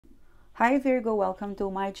Hi Virgo, welcome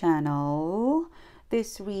to my channel.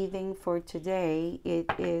 This reading for today, it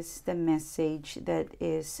is the message that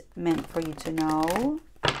is meant for you to know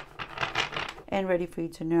and ready for you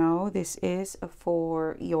to know. This is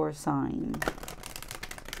for your sign.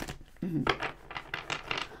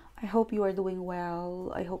 I hope you are doing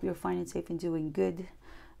well. I hope you're fine and safe and doing good.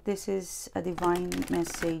 This is a divine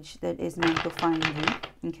message that is meant to find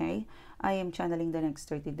you, okay? I am channeling the next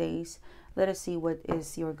 30 days. Let us see what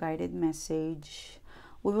is your guided message.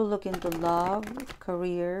 We will look into love,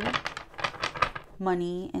 career,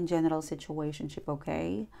 money, and general situationship,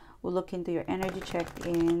 okay? We'll look into your energy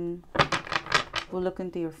check-in. We'll look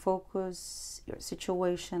into your focus, your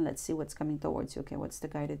situation. Let's see what's coming towards you, okay? What's the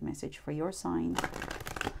guided message for your sign?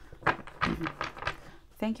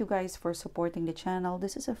 Thank you guys for supporting the channel.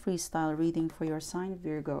 This is a freestyle reading for your sign,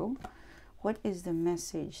 Virgo. What is the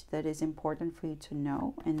message that is important for you to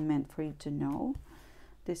know and meant for you to know?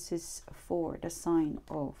 This is for the sign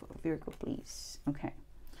of Virgo, please. Okay.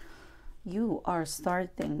 You are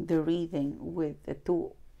starting the reading with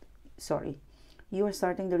you are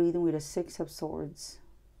starting the reading with the Six of Swords,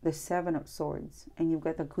 the Seven of Swords, and you've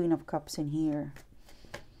got the Queen of Cups in here.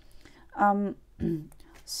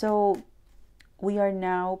 So we are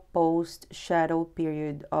now post shadow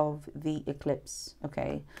period of the eclipse,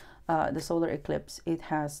 okay? The solar eclipse, it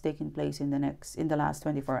has taken place in the last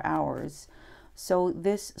 24 hours. So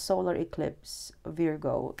this solar eclipse,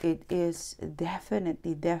 Virgo, it is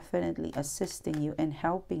definitely assisting you and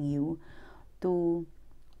helping you to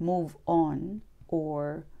move on,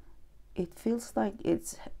 or it feels like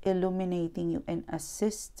it's illuminating you and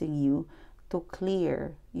assisting you to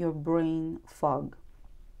clear your brain fog.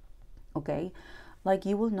 Okay, like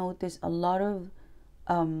you will notice a lot of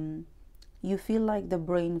you feel like the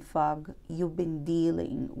brain fog you've been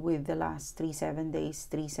dealing with the last 7 days,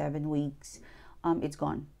 7 weeks, it's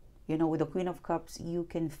gone. You know, with the Queen of Cups, you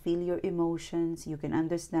can feel your emotions, you can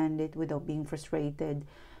understand it without being frustrated.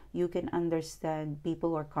 You can understand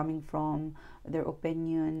people are coming from, their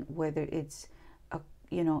opinion, whether it's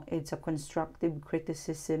it's a constructive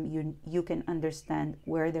criticism. You can understand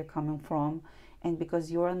where they're coming from, and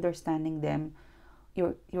because you're understanding them,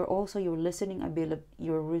 your listening ability,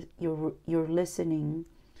 your listening,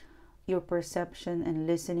 your perception and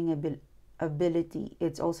listening ability,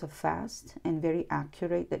 it's also fast and very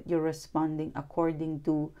accurate, that you're responding according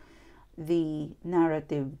to the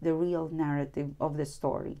narrative, the real narrative of the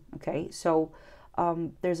story. Okay, so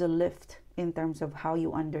there's a lift in terms of how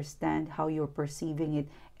you understand, how you're perceiving it,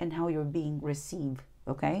 and how you're being received.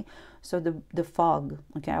 Okay, so the fog,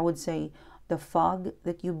 okay, I would say the fog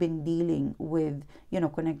that you've been dealing with,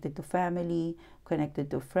 connected to family, connected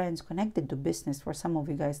to friends, connected to business. For some of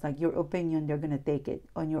you guys, like your opinion, they're gonna take it,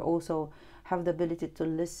 and you also have the ability to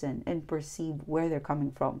listen and perceive where they're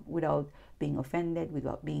coming from without being offended,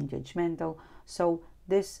 without being judgmental. So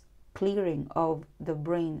this clearing of the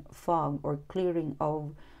brain fog, or clearing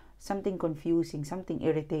of something confusing, something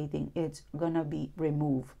irritating, it's gonna be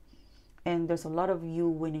removed. And there's a lot of you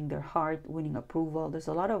winning their heart, winning approval. There's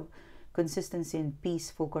a lot of consistency and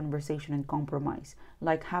peaceful conversation and compromise,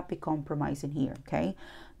 like happy compromise in here. Okay,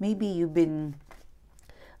 maybe you've been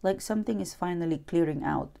like something is finally clearing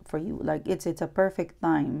out for you, like it's a perfect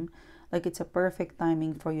time, like it's a perfect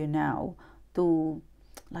timing for you now to,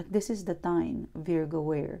 like, this is the time, Virgo,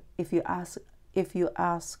 where if you ask a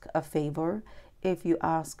favor, if you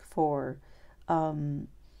ask for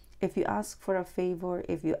a favor,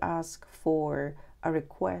 if you ask for a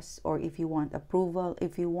request, or if you want approval,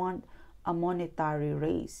 if you want a monetary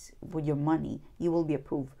raise with your money, you will be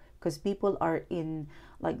approved, because people are in,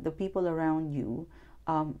 like, the people around you,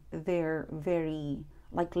 they're very,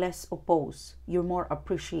 like, less opposed. You're more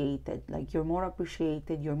appreciated, you're more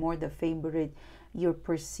the favorite, you're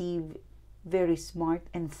perceived very smart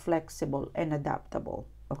and flexible and adaptable.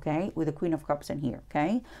 Okay, with the Queen of Cups in here.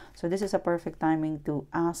 Okay, so this is a perfect timing to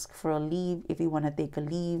ask for a leave. If you want to take a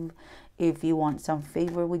leave, if you want some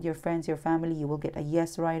favor with your friends, your family, you will get a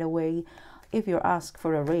yes right away. If you're asked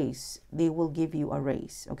for a raise, they will give you a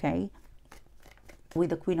raise. Okay,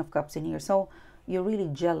 with the Queen of Cups in here. So you're really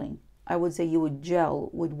gelling. I would say you would gel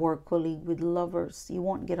with work colleague, with lovers. You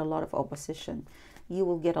won't get a lot of opposition. You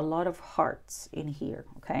will get a lot of hearts in here.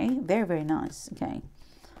 Okay, very nice. Okay,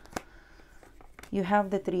 you have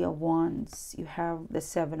the Three of Wands, you have the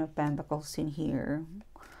Seven of Pentacles in here.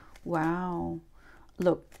 Wow,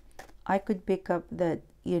 look, I could pick up that,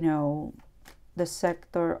 the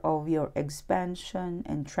sector of your expansion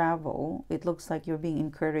and travel, it looks like you're being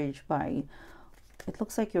encouraged by,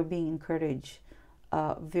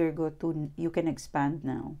 Virgo, to, you can expand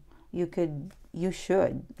now. You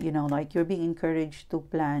should, like, you're being encouraged to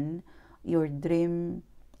plan your dream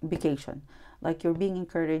vacation. Like you're being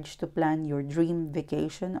encouraged to plan your dream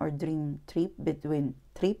vacation or dream trip between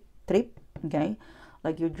trip, okay?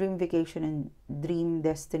 Like your dream vacation and dream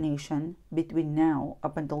destination between now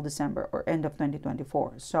up until December or end of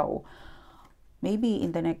 2024. So maybe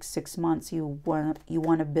in the next 6 months you want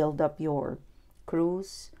to build up your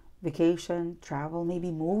cruise, vacation, travel,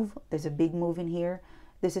 maybe move. There's a big move in here.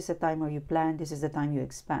 This is the time where you plan. This is the time you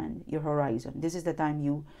expand your horizon. This is the time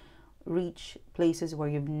you reach places where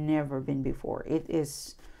you've never been before. It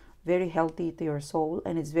is very healthy to your soul,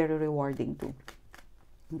 and it's very rewarding too.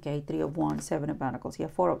 Okay, 3 of Wands, 7 of Pentacles. Yeah,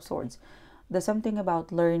 4 of Swords. There's something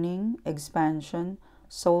about learning, expansion,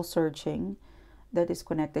 soul searching that is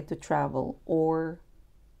connected to travel or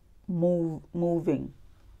movement.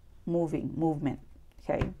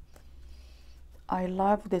 Okay. I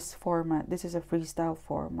love this format. This is a freestyle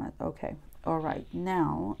format. Okay. All right.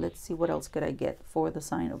 Now, let's see what else could I get for the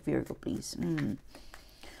sign of Virgo, please.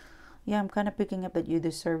 Yeah, I'm kind of picking up that you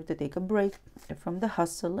deserve to take a break from the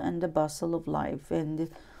hustle and the bustle of life. And,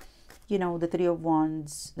 you know, the 3 of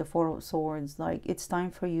Wands, the 4 of Swords, like, it's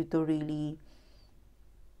time for you to really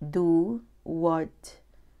do what,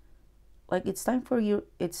 like, it's time for you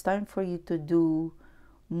to do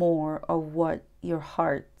more of what your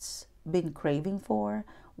heart's been craving for,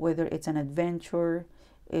 whether it's an adventure,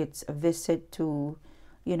 it's a visit to,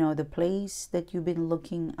 you know, the place that you've been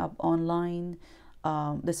looking up online.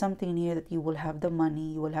 There's something in here that you will have the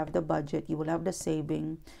money, you will have the budget, you will have the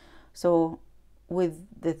saving. So with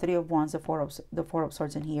the 3 of Wands, the 4 of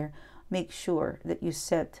Swords in here, make sure that you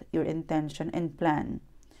set your intention and plan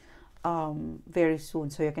very soon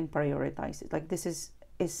so you can prioritize it. Like, this is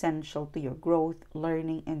essential to your growth,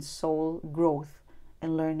 learning, and soul growth,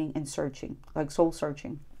 and learning and searching, like soul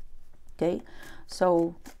searching. Okay,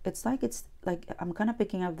 so it's like I'm kind of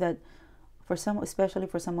picking up that for some, especially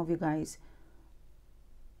for some of you guys,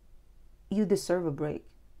 you deserve a break.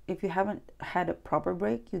 If you haven't had a proper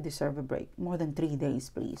break, you deserve a break. More than 3 days,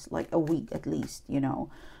 please, like a week at least, you know.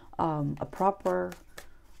 A proper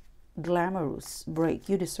glamorous break.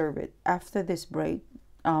 You deserve it. After this break,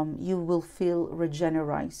 you will feel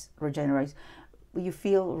regenerized. You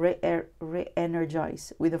feel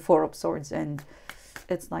re-energized with the 4 of Swords, and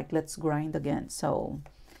it's like, let's grind again. So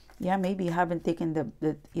yeah, maybe you haven't taken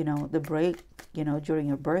the you know, the break, you know, during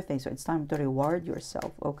your birthday, so it's time to reward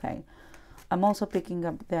yourself. Okay, I'm also picking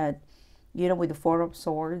up that, you know, with the 4 of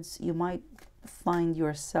Swords, you might find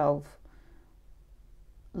yourself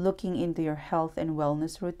looking into your health and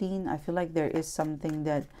wellness routine. I feel like there is something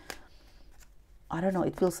that, I don't know,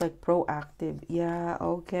 it feels like proactive. Yeah,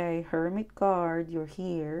 okay, Hermit card, you're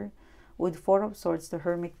here. With 4 of Swords, the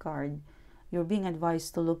Hermit card, you're being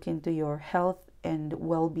advised to look into your health and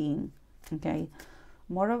well-being, okay?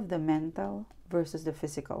 More of the mental versus the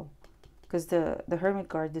physical. Because the Hermit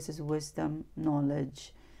card, this is wisdom,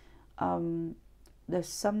 knowledge. There's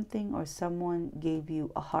something or someone gave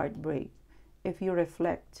you a heartbreak. If you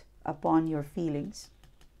reflect upon your feelings,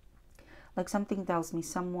 like, something tells me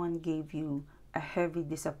someone gave you a heavy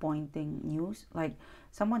disappointing news, like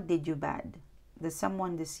someone did you bad. There's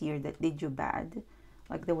someone this year that did you bad,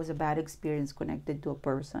 like there was a bad experience connected to a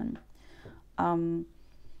person.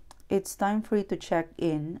 It's time for you to check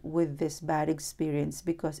in with this bad experience,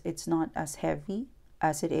 because it's not as heavy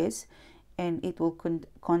as it is, and it will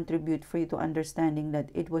contribute for you to understanding that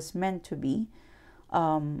it was meant to be.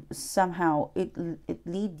 Somehow it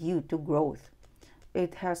lead you to growth.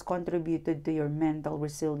 It has contributed to your mental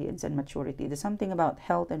resilience and maturity. There's something about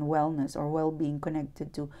health and wellness or well-being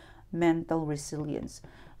connected to mental resilience.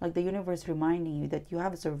 Like the universe reminding you that you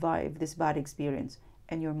have survived this bad experience,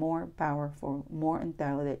 and you're more powerful, more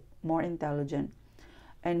intelligent,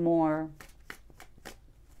 and more,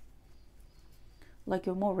 like,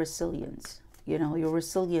 you're more resilient. You know, your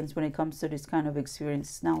resilience when it comes to this kind of experience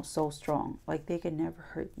is now so strong. Like, they can never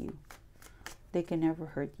hurt you. They can never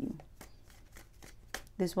hurt you.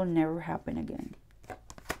 This will never happen again.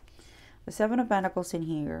 The 7 of Pentacles in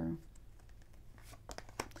here.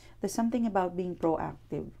 There's something about being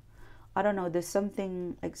proactive. I don't know. There's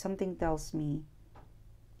something, like, something tells me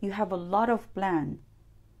you have a lot of plan.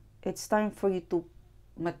 It's time for you to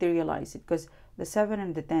materialize it. Because the 7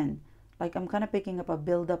 and the 10, like, I'm kind of picking up a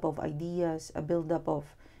buildup of ideas, a buildup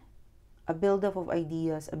of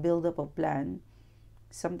ideas, a buildup of plan,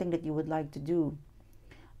 something that you would like to do.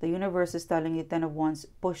 The universe is telling you, 10 of Wands,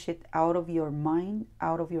 push it out of your mind,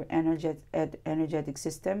 out of your energetic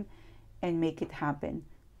system, and make it happen.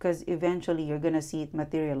 Because eventually you're going to see it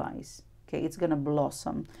materialize. Okay, it's going to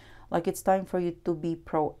blossom. Like, it's time for you to be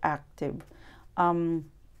proactive.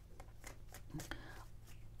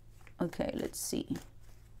 Okay, let's see.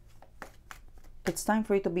 it's time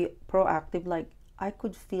for you to be proactive. Like, I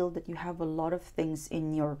could feel that you have a lot of things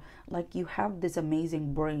in your, like, you have this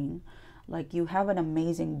amazing brain. Like, you have an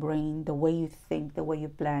amazing brain, the way you think, the way you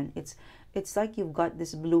plan. It's like you've got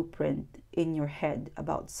this blueprint in your head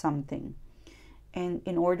about something. And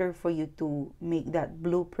in order for you to make that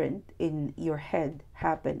blueprint in your head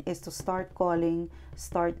happen is to start calling,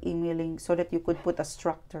 start emailing, so that you could put a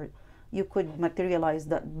structure, you could materialize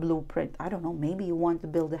that blueprint. I don't know, maybe you want to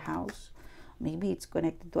build a house, maybe it's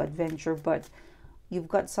connected to adventure, but you've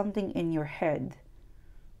got something in your head,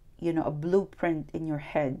 you know, a blueprint in your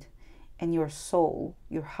head, and your soul,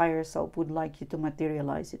 your higher self, would like you to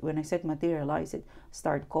materialize it. When I said materialize it,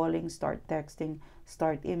 start calling, start texting,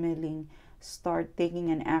 start emailing, start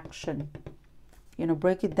taking an action. You know,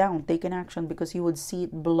 break it down, take an action, because you would see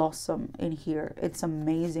it blossom in here. It's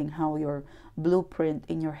amazing how your blueprint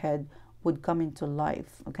in your head would come into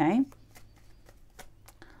life. Okay,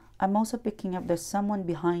 I'm also picking up there's someone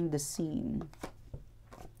behind the scene.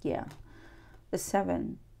 Yeah, the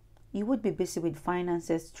 7, you would be busy with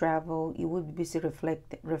finances, travel. You would be busy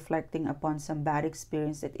reflecting upon some bad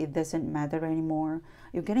experience that it doesn't matter anymore.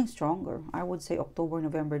 You're getting stronger. I would say October,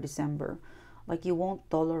 November, December. Like, you won't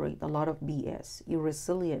tolerate a lot of BS. Your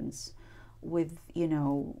resilience with, you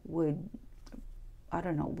know, with, I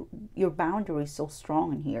don't know, your boundaries so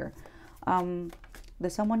strong in here.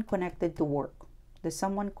 There's someone connected to work. There's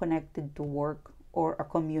someone connected to work, or a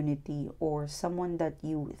community, or someone that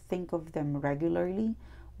you think of them regularly,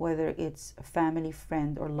 whether it's a family,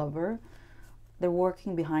 friend, or lover. They're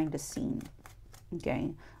working behind the scene.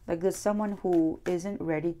 Okay, like, there's someone who isn't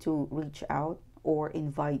ready to reach out or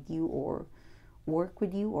invite you or work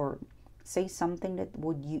with you or say something that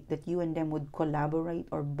you and them would collaborate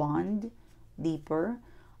or bond deeper,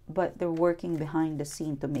 but they're working behind the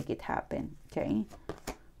scene to make it happen. Okay,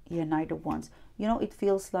 yeah, Knight of Wands. You know, it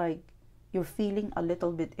feels like you're feeling a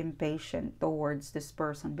little bit impatient towards this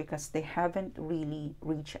person because they haven't really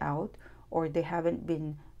reached out, or they haven't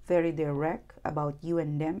been very direct about you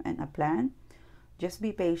and them and a plan. Just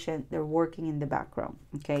be patient. They're working in the background.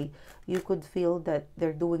 Okay, you could feel that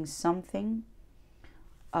they're doing something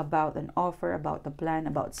about an offer, about a plan,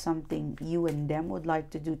 about something you and them would like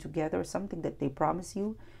to do together, something that they promise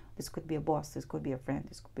you. This could be a boss, this could be a friend,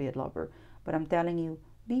 this could be a lover, but I'm telling you,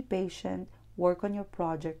 be patient. Work on your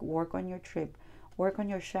project, work on your trip, work on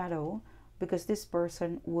your shadow, because this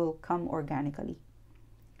person will come organically.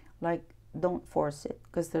 Like, don't force it,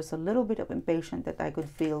 because there's a little bit of impatience that I could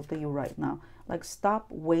feel to you right now. Like, stop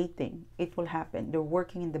waiting. It will happen. They're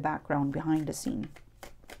working in the background, behind the scene.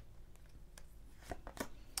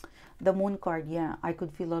 The Moon card, yeah, I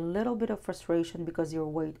could feel a little bit of frustration because you're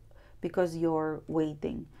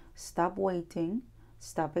waiting. Stop waiting.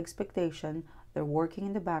 Stop expectation. They're working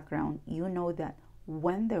in the background. You know that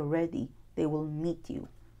when they're ready, they will meet you.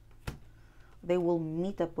 They will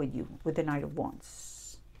meet up with you with the Knight of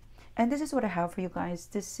Wands. And this is what I have for you guys.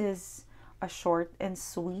 This is a short and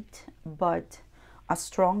sweet, but a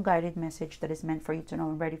strong guided message that is meant for you to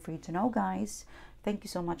know and ready for you to know, guys. Thank you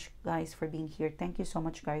so much, guys, for being here. Thank you so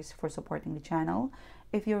much, guys, for supporting the channel.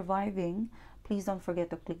 If you're vibing, please don't forget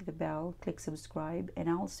to click the bell, click subscribe, and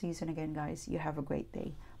I'll see you soon again, guys. You have a great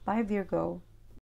day. Bye, Virgo.